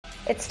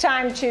It's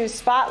time to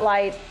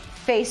spotlight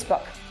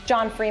Facebook.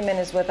 John Freeman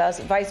is with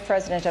us, Vice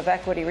President of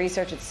Equity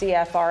Research at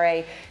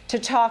CFRA, to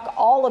talk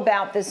all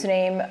about this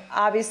name.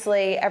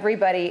 Obviously,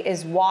 everybody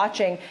is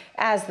watching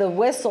as the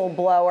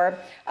whistleblower,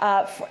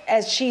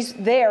 as she's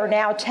there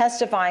now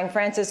testifying,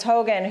 Frances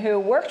Haugen, who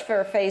worked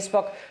for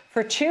Facebook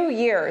for 2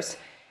 years.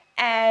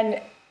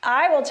 And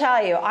I will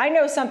tell you, I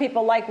know some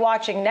people like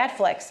watching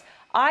Netflix.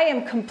 I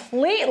am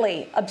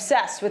completely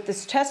obsessed with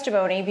this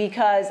testimony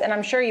because, and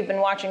I'm sure you've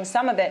been watching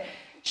some of it,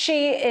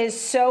 she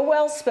is so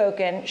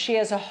well-spoken. She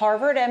has a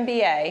Harvard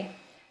MBA.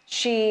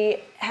 She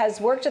has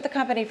worked at the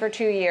company for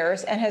 2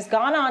 years and has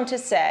gone on to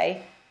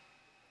say,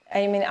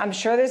 I mean, I'm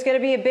sure there's going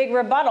to be a big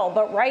rebuttal,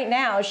 but right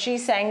now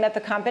she's saying that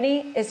the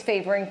company is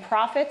favoring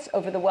profits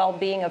over the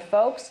well-being of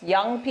folks,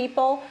 young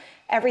people,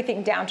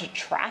 everything down to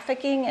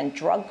trafficking and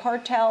drug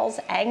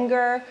cartels,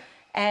 anger,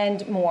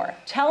 and more.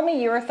 Tell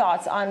me your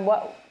thoughts on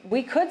what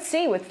we could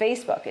see with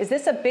Facebook. Is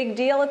this a big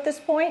deal at this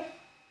point?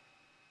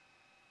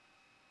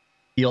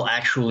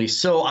 Actually,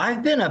 so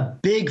I've been a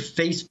big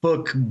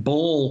Facebook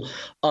bull,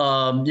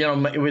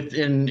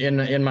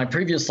 in my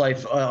previous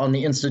life on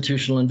the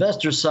institutional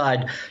investor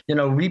side.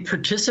 We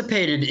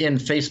participated in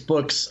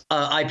Facebook's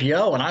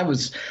IPO, and I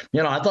was,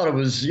 I thought it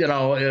was,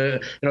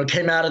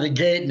 came out of the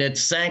gate and it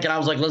sank, and I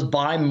was like, let's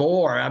buy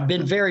more. I've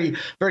been very,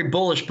 very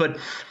bullish, but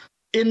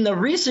in the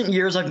recent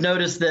years, I've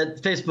noticed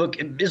that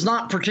Facebook is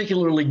not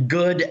particularly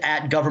good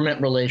at government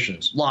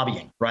relations,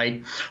 lobbying,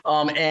 right?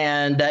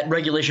 And that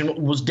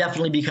regulation was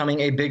definitely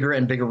becoming a bigger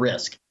and bigger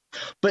risk.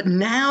 But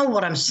now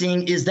what I'm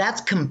seeing is that's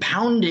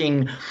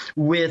compounding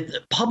with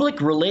public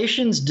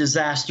relations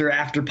disaster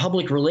after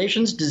public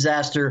relations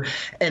disaster.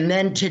 And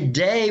then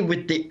today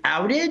with the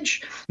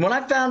outage, when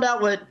I found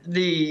out what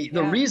the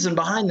reason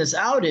behind this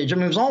outage, I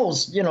mean, it was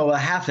almost, a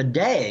half a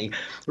day,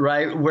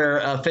 right,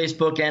 where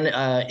Facebook and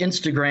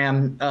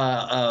Instagram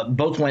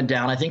both went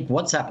down. I think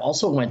WhatsApp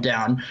also went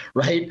down,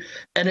 right?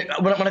 And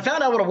when I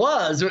found out what it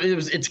was,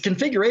 it's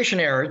configuration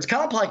error. It's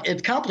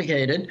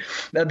complicated.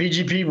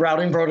 BGP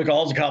routing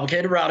protocols,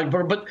 complicated routing,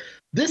 but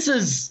this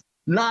is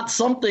not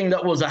something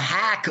that was a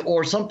hack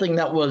or something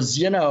that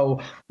was,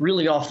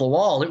 really off the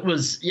wall. It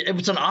was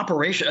an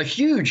operation, a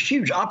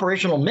huge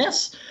operational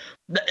miss.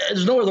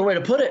 There's no other way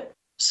to put it.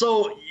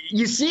 So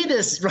you see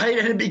this, right?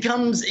 And it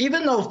becomes,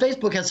 even though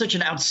Facebook has such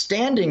an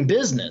outstanding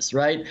business,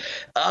 right?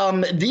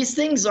 These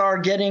things are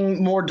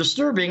getting more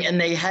disturbing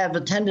and they have a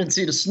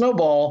tendency to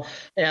snowball.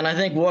 And I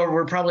think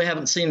we probably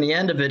haven't seen the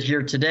end of it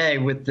here today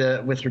with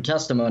her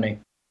testimony.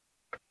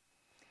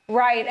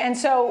 Right. And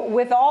so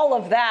with all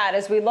of that,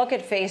 as we look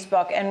at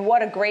Facebook and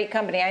what a great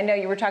company, I know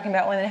you were talking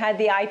about when it had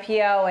the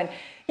IPO and,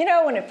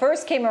 when it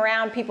first came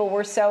around, people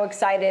were so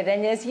excited.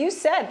 And as you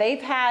said,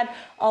 they've had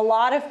a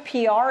lot of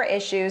PR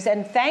issues.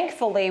 And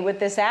thankfully, with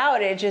this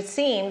outage, it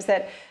seems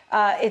that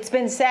it's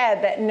been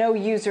said that no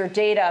user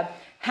data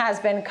has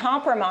been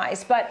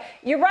compromised. But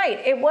you're right,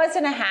 it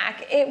wasn't a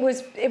hack. It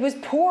was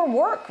poor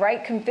work,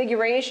 right?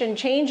 Configuration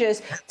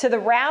changes to the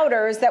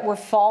routers that were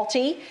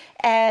faulty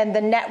and the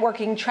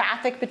networking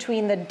traffic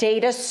between the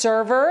data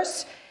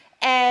servers.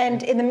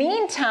 And in the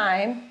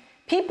meantime,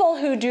 people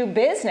who do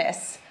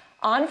business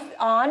on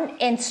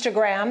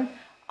Instagram,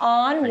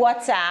 on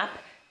WhatsApp,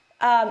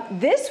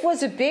 this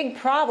was a big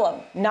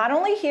problem, not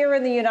only here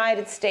in the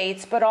United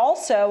States, but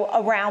also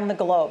around the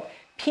globe.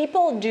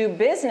 People do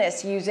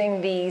business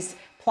using these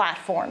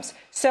platforms.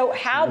 So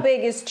how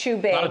big is too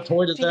big?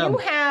 Do you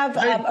have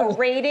a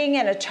rating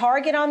and a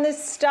target on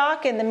this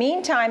stock? In the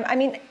meantime, I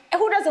mean,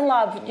 who doesn't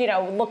love,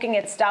 looking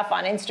at stuff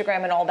on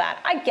Instagram and all that?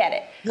 I get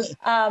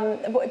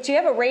it. Do you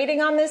have a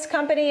rating on this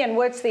company, and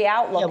what's the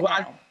outlook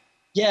now?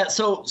 Yeah,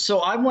 so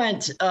I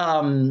went.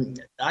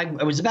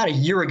 It was about a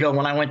year ago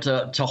when I went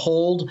to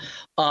hold.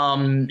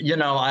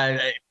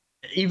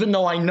 Even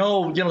though I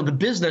know, the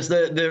business,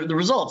 the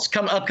results,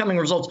 upcoming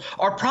results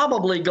are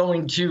probably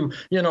going to,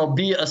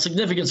 be a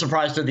significant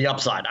surprise to the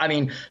upside. I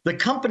mean, the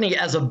company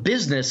as a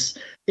business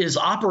is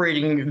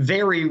operating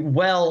very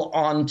well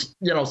on,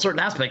 certain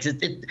aspects.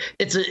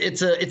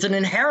 It's an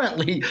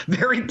inherently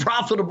very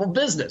profitable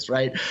business,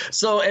 right?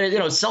 So,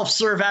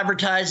 self-serve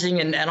advertising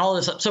and all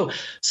this stuff.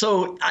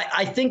 So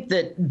I think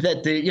that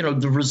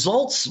the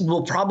results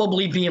will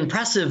probably be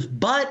impressive,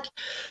 but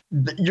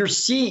you're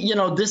seeing,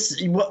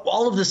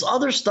 all of this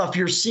other stuff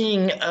you're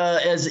seeing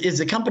is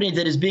a company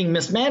that is being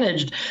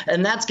mismanaged,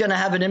 and that's going to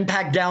have an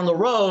impact down the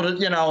road,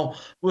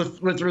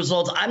 with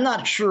results. I'm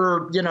not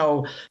sure,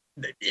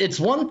 it's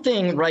one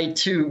thing, right,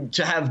 to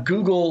have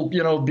Google,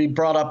 be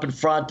brought up in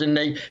front, and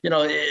they,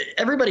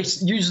 everybody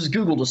uses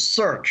Google to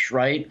search,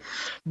 right?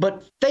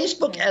 But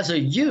Facebook as a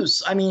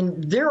use, I mean,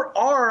 there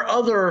are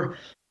other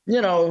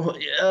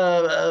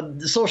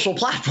social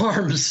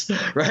platforms,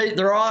 right?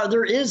 There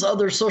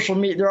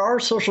are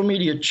social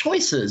media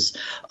choices.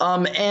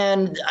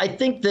 And I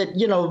think that,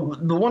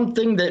 the one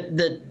thing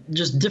that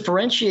just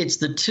differentiates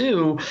the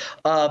two,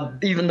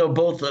 even though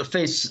both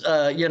face,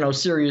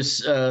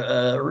 serious,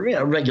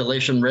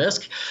 regulation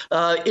risk,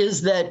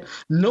 is that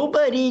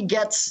nobody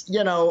gets,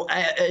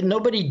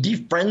 nobody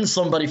defriends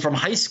somebody from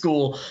high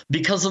school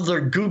because of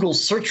their Google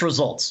search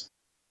results.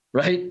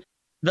 right?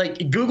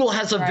 Like Google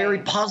has a very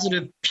Right.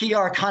 positive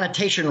PR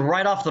connotation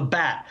right off the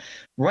bat.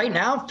 Right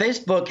now,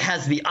 Facebook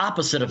has the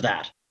opposite of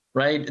that.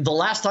 Right. The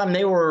last time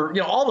they were,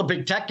 all the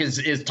big tech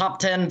is top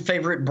 10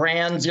 favorite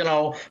brands,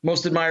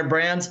 most admired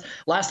brands.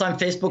 Last time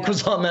Facebook Yeah.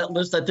 was on that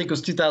list, I think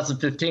was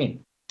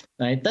 2015.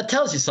 Right. That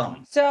tells you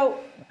something. So,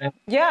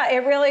 yeah,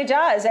 it really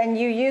does. And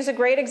you use a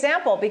great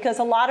example because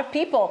a lot of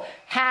people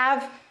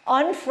have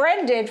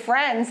unfriended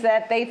friends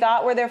that they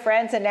thought were their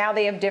friends, and now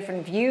they have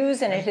different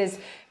views, and it has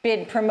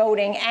been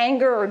promoting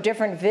anger or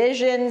different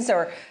visions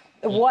or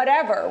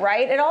whatever,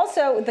 right? And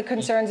also the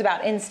concerns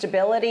about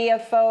instability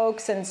of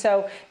folks. And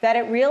so that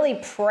it really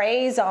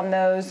preys on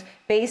those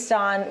based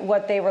on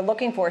what they were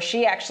looking for.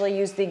 She actually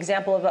used the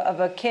example of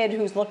a kid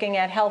who's looking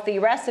at healthy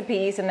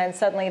recipes, and then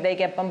suddenly they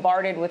get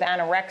bombarded with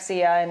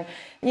anorexia and,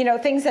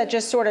 things that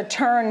just sort of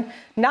turn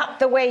not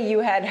the way you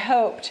had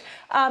hoped.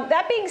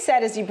 That being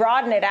said, as you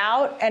broaden it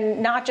out,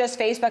 and not just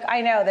Facebook,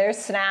 I know there's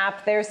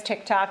Snap, there's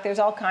TikTok, there's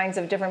all kinds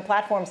of different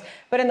platforms.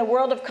 But in the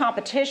world of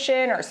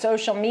competition or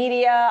social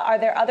media, are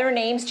there other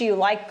names? Do you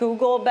like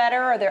Google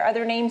better? Are there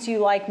other names you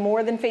like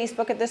more than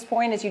Facebook at this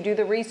point as you do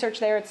the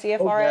research there at CFRA?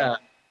 Oh, yeah.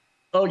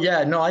 Oh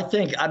yeah, no, I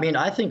think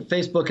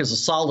Facebook is a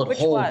solid Which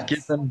hold ones?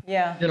 given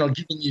Yeah. given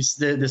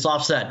this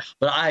offset.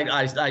 But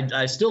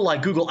I still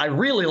like Google. I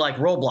really like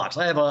Roblox.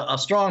 I have a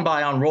strong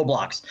buy on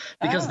Roblox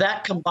because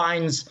that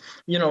combines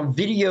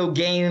video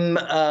game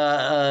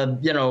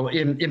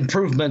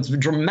improvements,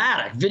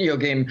 dramatic video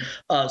game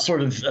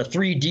sort of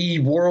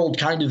 3D world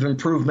kind of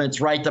improvements,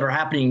 right, that are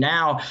happening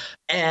now,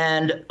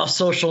 and a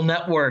social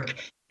network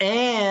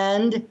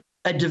and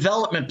a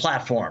development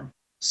platform.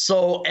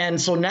 So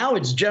now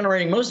it's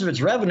generating most of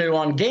its revenue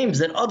on games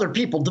that other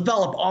people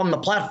develop on the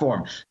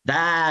platform.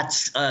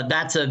 That's a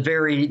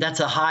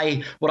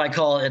high, what I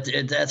call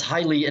it. That's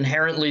highly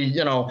inherently,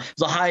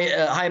 it's a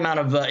high amount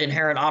of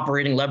inherent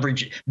operating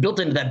leverage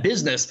built into that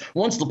business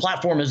once the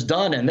platform is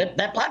done, and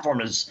that platform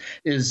is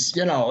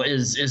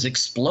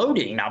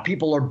exploding now.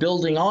 People are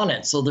building on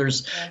it. So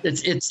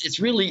it's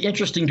really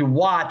interesting to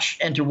watch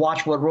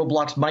what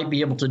Roblox might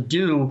be able to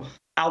do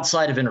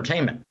outside of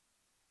entertainment.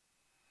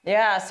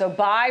 Yeah, so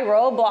buy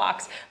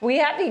Roblox. We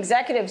have the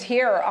executives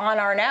here on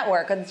our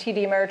network, on the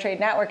TD Ameritrade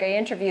Network. I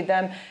interviewed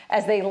them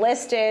as they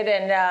listed,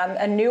 and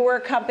a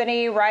newer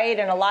company, right?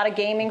 And a lot of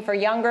gaming for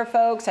younger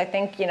folks. I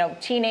think,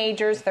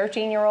 teenagers,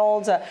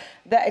 13-year-olds.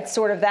 That's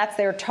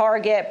their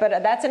target.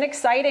 But that's an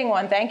exciting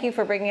one. Thank you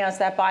for bringing us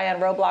that buy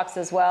on Roblox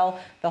as well,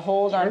 the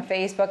hold on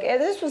Facebook.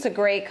 This was a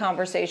great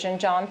conversation,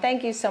 John.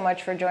 Thank you so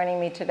much for joining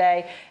me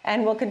today.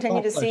 And we'll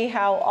continue to see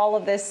how all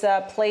of this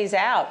plays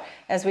out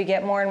as we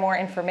get more and more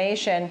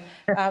information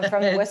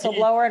from the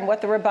whistleblower and what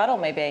the rebuttal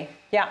may be.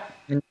 Yeah.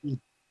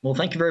 Well,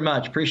 thank you very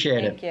much.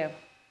 Appreciate it. Thank you.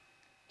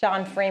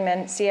 John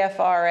Freeman,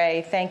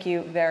 CFRA, thank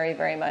you very,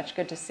 very much.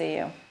 Good to see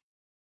you.